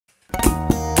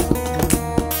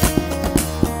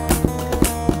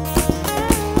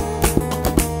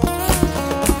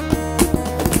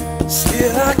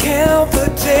count the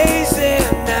days and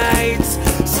nights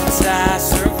since I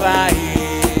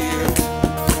survived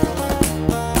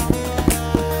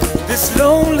this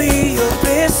lonely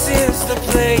abyss. Is the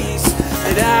place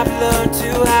that I've learned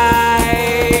to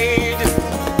hide,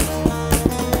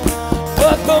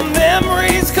 but the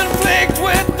memories conflict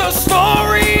with the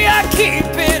story I keep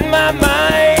in my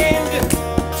mind.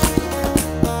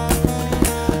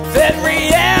 That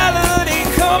reality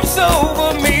comes over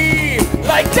me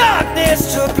like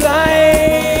darkness to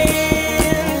blind.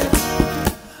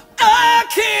 I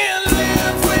can't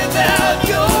live without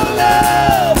your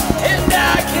love, and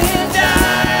I can't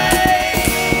die.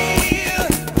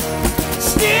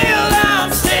 Still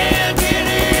I'm standing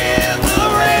in the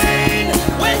rain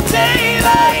when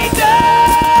daylight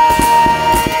dies.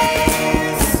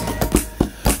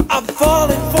 I'm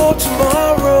falling for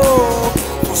tomorrow.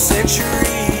 For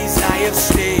centuries I have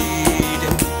stayed.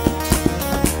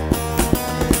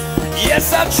 Yes,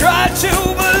 I've tried to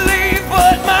believe,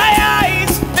 but my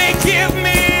eyes, they give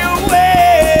me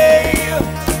away.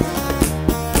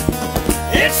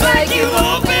 It's like you've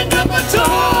opened up a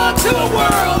door to a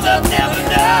world I've never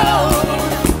known.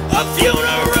 A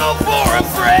funeral for a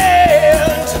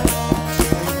friend.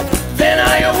 Then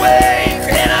I awake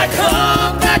and I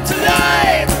come back to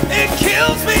life. It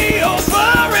kills me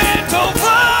over and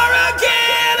over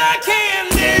again. I can't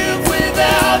live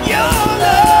without your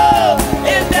love,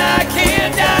 and I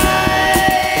can't die.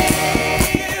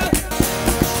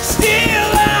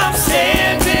 Still I'm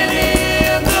standing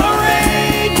in the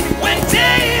rain when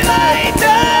daylight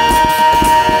dies.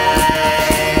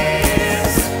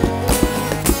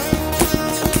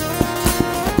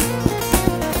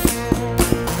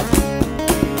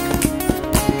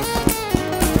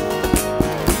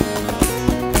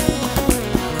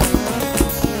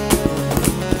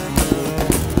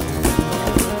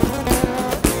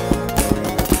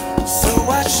 So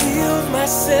I shield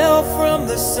myself from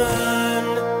the sun.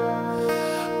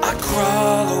 I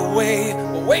crawl away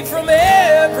from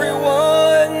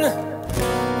everyone.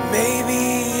 Maybe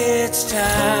it's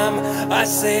time I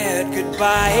said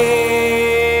goodbye.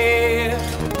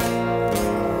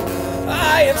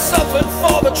 I have suffered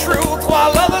for the truth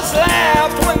while others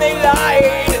laughed when they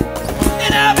lied.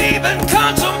 And I've even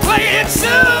contemplated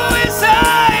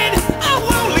suicide.